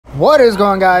What is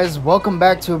going on, guys? Welcome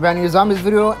back to a brand new zombies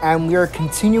video, and we are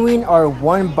continuing our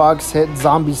one box hit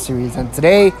zombie series, and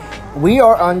today we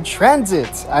are on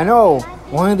Transit. I know,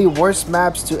 one of the worst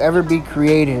maps to ever be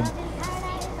created.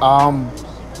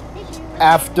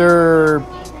 After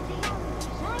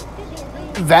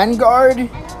Vanguard,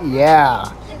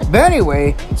 yeah. But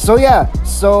anyway, so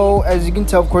as you can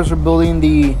tell, of course, we're building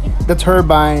the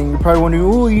turbine. You're probably wondering,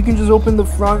 oh, you can just open the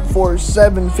front for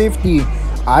 $750.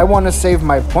 I want to save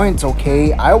my points,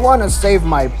 okay? I want to save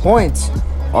my points,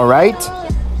 all right?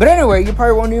 But anyway, you're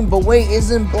probably wondering, but wait,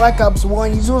 isn't Black Ops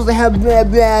 1, you're supposed to have blah,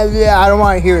 blah, blah. I don't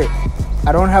want to hear it.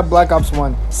 I don't have Black Ops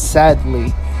 1,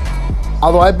 sadly.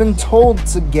 Although I've been told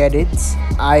to get it,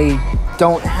 I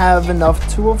don't have enough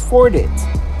to afford it.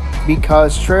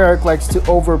 Because Treyarch likes to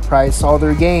overprice all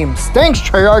their games. Thanks,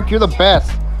 Treyarch, you're the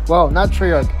best. Well, not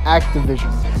Treyarch,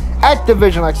 Activision.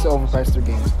 Activision likes to overprice their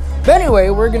games. But anyway,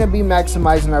 we're going to be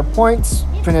maximizing our points,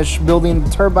 finish building the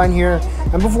turbine here.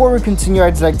 And before we continue,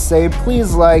 I'd like to say,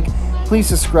 please like, please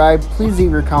subscribe, please leave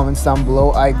your comments down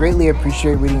below. I greatly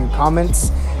appreciate reading your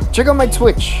comments. Check out my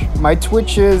Twitch. My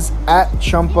Twitch is at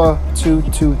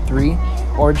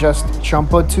Chumpa223 or just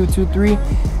Chumpa223.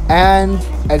 And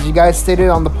as you guys stated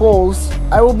on the polls,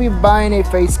 I will be buying a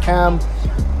face cam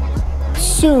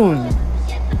soon.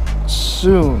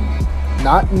 Soon.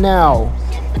 Not now,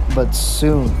 but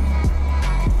soon.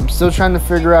 I'm still trying to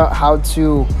figure out how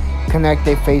to connect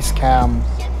a face cam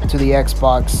to the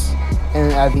Xbox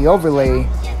and add the overlay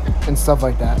and stuff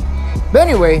like that. But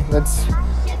anyway, let's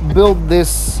build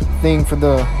this thing for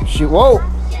the shoot. Whoa!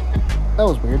 That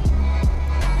was weird.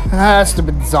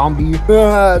 Stupid zombie.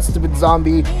 Stupid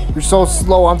zombie. You're so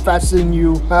slow, I'm faster than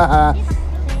you.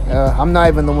 I'm not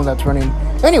even the one that's running.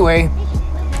 Anyway,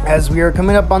 as we are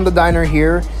coming up on the diner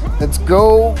here, let's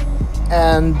go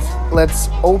and let's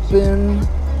open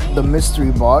the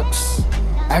mystery box.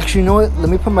 Actually, you know what? Let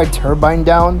me put my turbine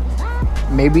down.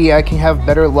 Maybe I can have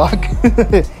better luck.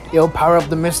 It'll power up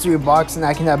the mystery box and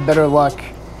I can have better luck.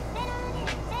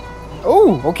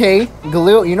 Oh, okay.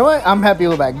 Galil, you know what? I'm happy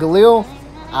with that. Galil,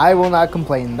 I will not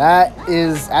complain. That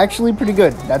is actually pretty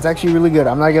good. That's actually really good.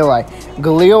 I'm not gonna lie.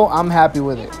 Galil, I'm happy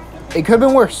with it. It could have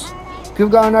been worse. Could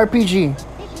have gone RPG.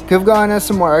 Could have gone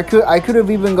SMR. I could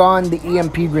have even gone the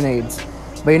EMP grenades.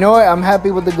 But you know what? I'm happy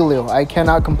with the Galil. I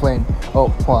cannot complain. Oh,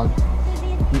 hold on.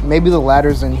 Maybe the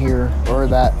ladder's in here, or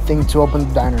that thing to open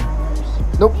the diner.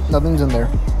 Nope, nothing's in there.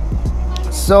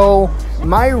 So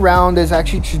my round is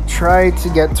actually to try to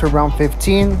get to round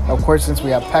 15. Of course, since we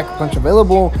have Pack-a-Punch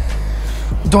available.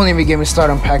 Don't even get me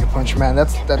started on Pack-a-Punch, man.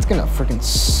 That's gonna freaking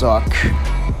suck.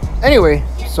 Anyway,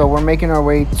 so we're making our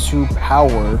way to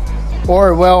power.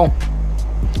 Or, well,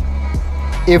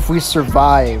 if we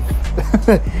survive.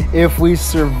 If we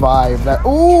survive that.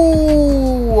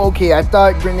 Ooh, okay. I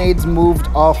thought grenades moved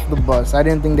off the bus. I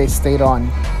didn't think they stayed on.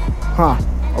 Huh.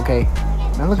 Okay.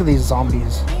 Man, look at these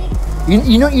zombies.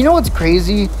 You know what's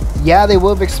crazy? Yeah, they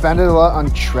would have expanded a lot on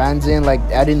Tranzit, like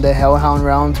adding the Hellhound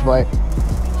rounds, but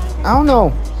I don't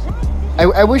know.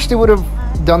 I wish they would have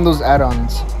done those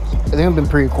add-ons. I think it would have been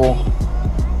pretty cool.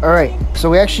 Alright, so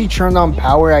we actually turned on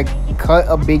power. I cut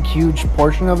a big, huge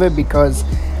portion of it because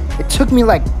it took me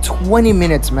like 20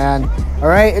 minutes, man.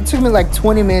 Alright, it took me like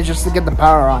 20 minutes just to get the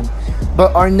power on.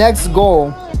 But our next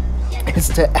goal is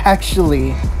to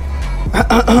actually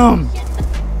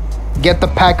get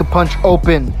the Pack-a-Punch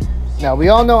open. Now, we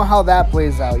all know how that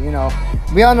plays out, you know.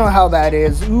 We all know how that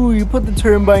is. Ooh, you put the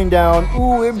turbine down.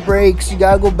 Ooh, it breaks. You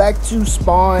gotta go back to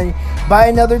spawn. Buy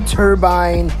another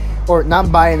turbine. Or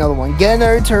not buy another one. Get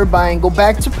another turbine. Go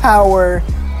back to power.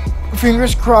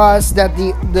 Fingers crossed that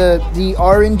the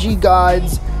RNG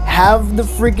gods have the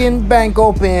freaking bank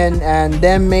open. And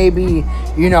then maybe,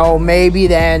 you know, maybe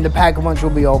then the Pack-a-Punch will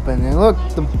be open. And look,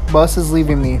 the bus is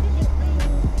leaving me.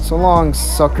 So long,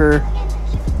 sucker.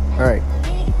 Alright.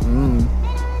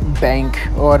 Bank.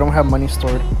 Oh, I don't have money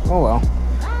stored. Oh well.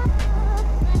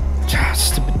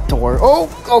 Stupid door. Oh,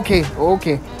 okay.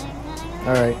 Okay.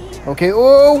 Alright. Okay.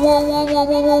 Oh, whoa, whoa, whoa,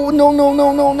 whoa, whoa. No, no,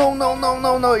 no, no, no, no, no,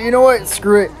 no, no. You know what?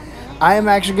 Screw it. I am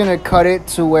actually going to cut it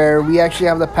to where we actually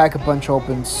have the Pack-a-Punch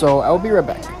open. So, I'll be right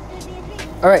back.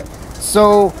 Alright.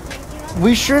 So,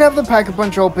 we should have the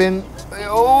Pack-a-Punch open.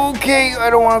 Okay.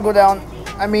 I don't want to go down.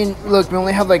 I mean, look. We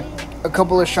only have like a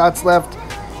couple of shots left.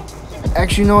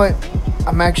 Actually, you know what?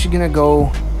 I'm actually gonna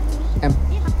go and...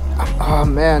 Oh,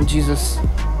 man, Jesus.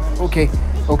 Okay,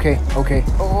 okay, okay,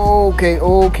 okay,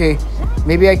 okay.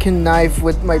 Maybe I can knife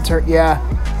with my Yeah,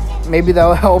 maybe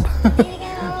that'll help.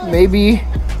 Maybe.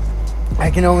 I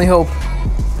can only hope.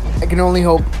 I can only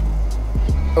hope.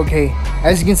 Okay,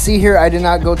 as you can see here, I did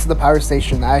not go to the power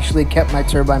station. I actually kept my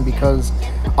turbine because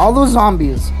all those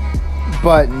zombies.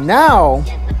 But now,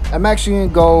 I'm actually gonna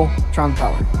go turn on the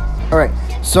power. Alright,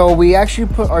 so we actually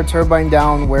put our turbine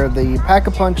down where the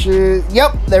pack-a-punch is.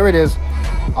 Yep, there it is.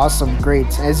 Awesome,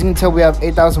 great. As you can tell, we have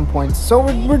 8,000 points. So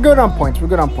we're good on points. We're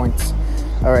good on points.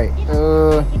 Alright,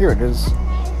 here it is.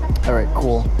 Alright,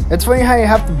 cool. It's funny how you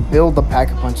have to build the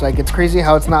pack-a-punch. Like, it's crazy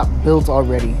how it's not built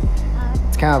already.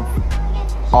 It's kind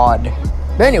of odd.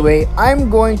 But anyway, I'm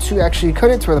going to actually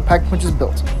cut it to where the pack-a-punch is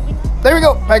built. There we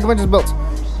go. Pack-a-punch is built.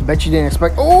 Bet you didn't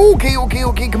expect. Oh,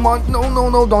 okay, come on.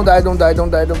 No, don't die.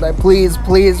 Please.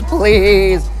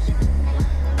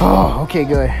 Oh, okay,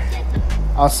 good.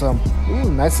 Awesome. Ooh,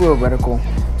 nice little reticle.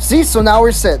 See, so now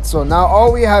we're set. So now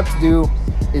all we have to do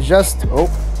is just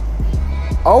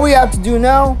all we have to do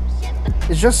now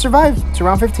is just survive to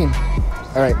round 15.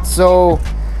 Alright, so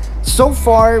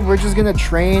far we're just gonna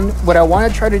train. What I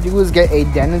want to try to do is get a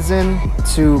denizen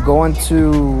to go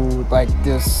into like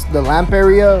the lamp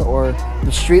area or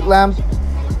the street lamp,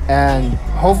 and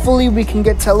hopefully we can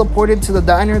get teleported to the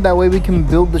diner. That way we can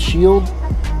build the shield.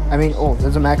 I mean, oh,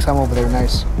 there's a max ammo over there.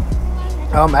 Nice.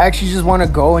 I actually just want to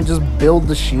go and just build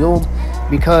the shield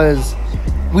because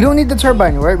we don't need the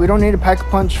turbine, right? We don't need a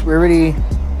pack-a-punch. We're already...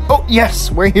 Oh,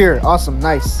 yes, we're here. Awesome,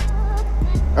 nice.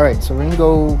 Alright, so we're gonna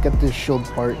go get this shield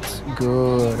part.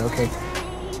 Good, okay.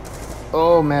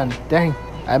 Oh, man, dang.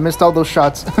 I missed all those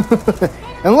shots.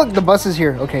 And look, the bus is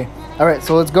here. Okay, alright,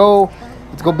 so let's go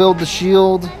build the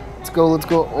shield. Let's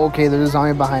go. Okay, there's a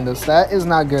zombie behind us. That is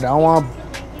not good. I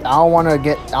don't want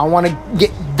to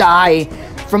die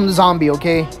from the zombie,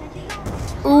 okay?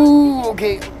 Ooh,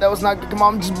 okay, that was not good. Come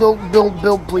on, just build.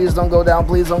 Please don't go down.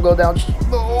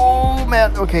 Oh,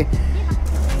 man, okay.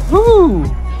 Woo,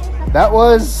 that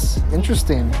was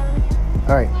interesting.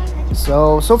 All right,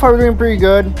 so far we're doing pretty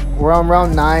good. We're on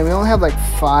round 9. We only have like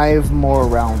 5 more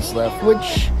rounds left,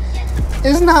 which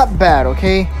is not bad,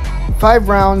 okay? 5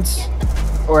 rounds,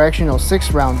 or actually no,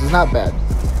 6 rounds is not bad.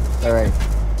 All right.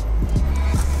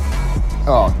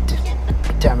 Oh,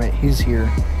 damn it, he's here.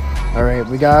 All right,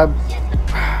 we got...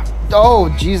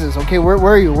 Oh, Jesus. Okay, where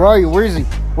are you? Where is he?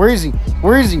 Where's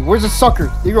the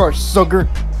sucker? There you are, sucker.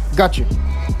 Got you.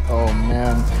 Oh,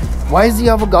 man. Why is the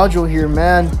Avogadro here,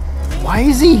 man? Why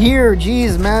is he here?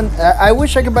 Jeez, man. I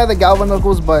wish I could buy the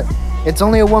Galvanicles, but it's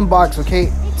only a 1 box, okay?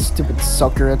 Stupid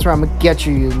sucker. That's right, I'm gonna get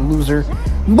you, you loser.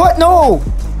 What? No!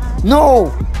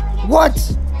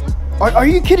 What? Are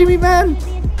you kidding me, man?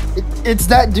 It's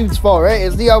that dude's fault, right?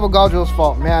 It's the Avogadro's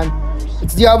fault, man.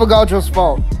 It's the Avogadro's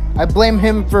fault. I blame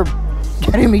him for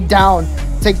getting me down.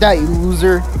 Take that, you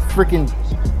loser. Freaking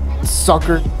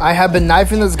sucker. I have been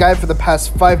knifing this guy for the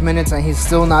past 5 minutes and he's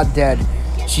still not dead.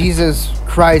 Jesus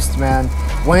Christ, man.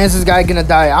 When is this guy gonna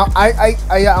die? I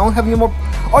don't have any more.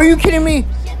 Are you kidding me?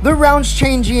 The round's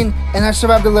changing and I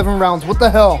survived 11 rounds. What the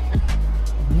hell?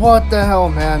 What the hell,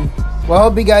 man? Well, I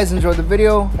hope you guys enjoyed the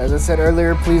video. As I said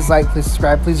earlier, please like, please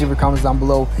subscribe, please leave your comments down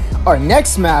below. Our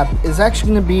next map is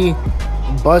actually going to be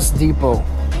Bus Depot.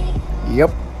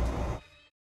 Yep.